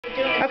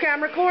Okay,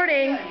 I'm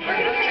recording. Hello,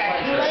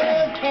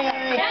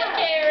 Carrie. Hey,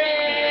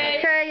 Carrie.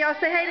 Okay, y'all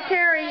say hey to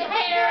Carrie.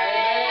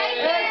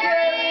 Hey,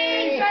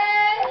 Carrie.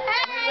 Hey,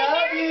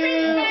 love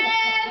you.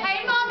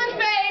 Hey, Mama's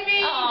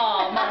baby.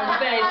 Oh,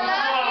 Mama's baby.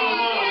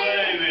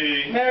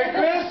 Baby. Merry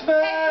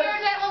Christmas. Hey,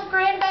 here's that little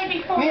grandbaby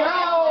for Ni you.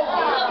 hao.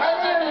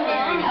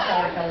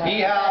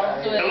 Ni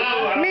hao.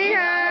 Hello. Ni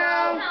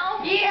hao.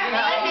 Yeah.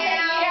 Ni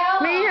hao.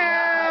 Ni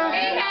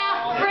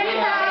hao.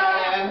 Brenda.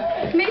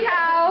 Ni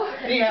hao.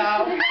 Ni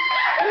hao.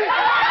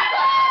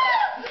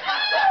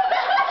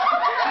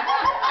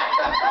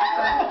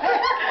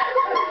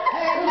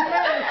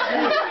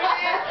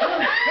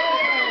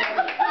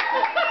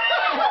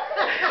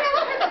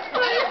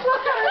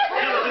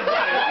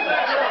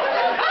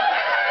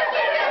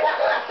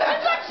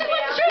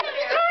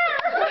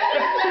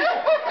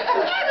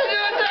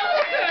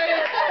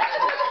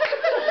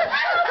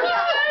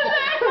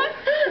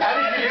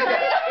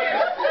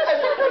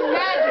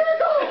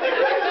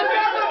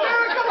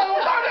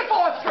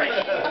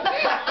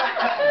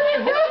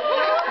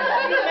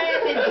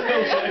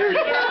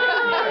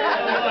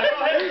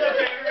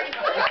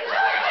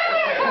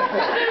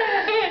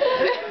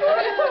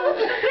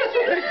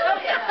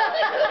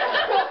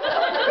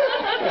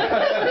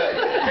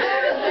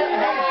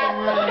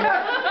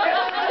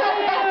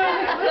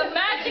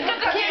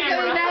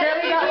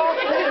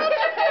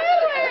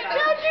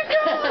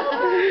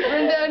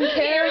 Brenda and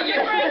Carrie.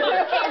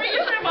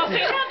 Your grandma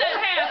said, how'd that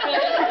happen?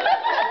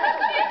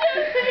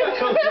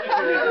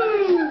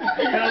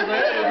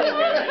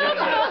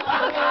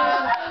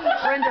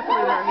 Brenda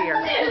flew her here.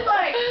 It's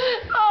like,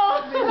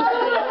 oh.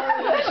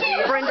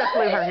 Brenda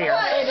flew her here.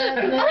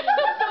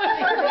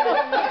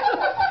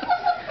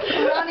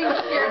 Ronnie was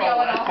scared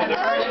going off.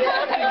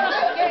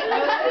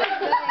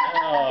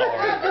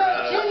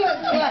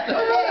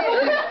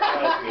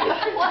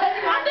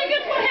 I think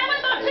it's what Helen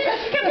thought too.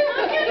 She kept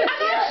looking. I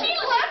know she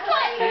left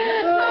like.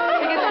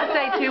 She gets to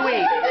stay 2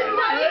 weeks.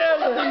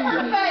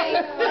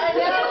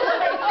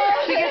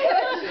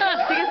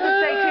 She gets to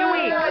stay 2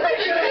 weeks.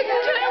 2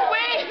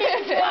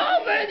 weeks. Oh,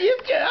 man, you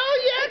can. Oh,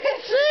 yeah, I can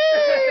see.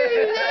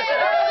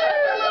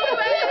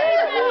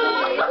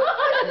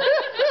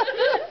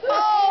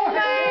 Oh,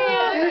 man.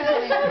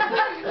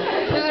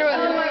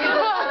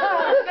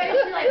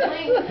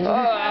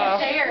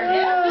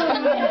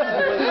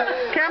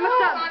 Okay,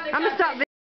 I'm gonna stop.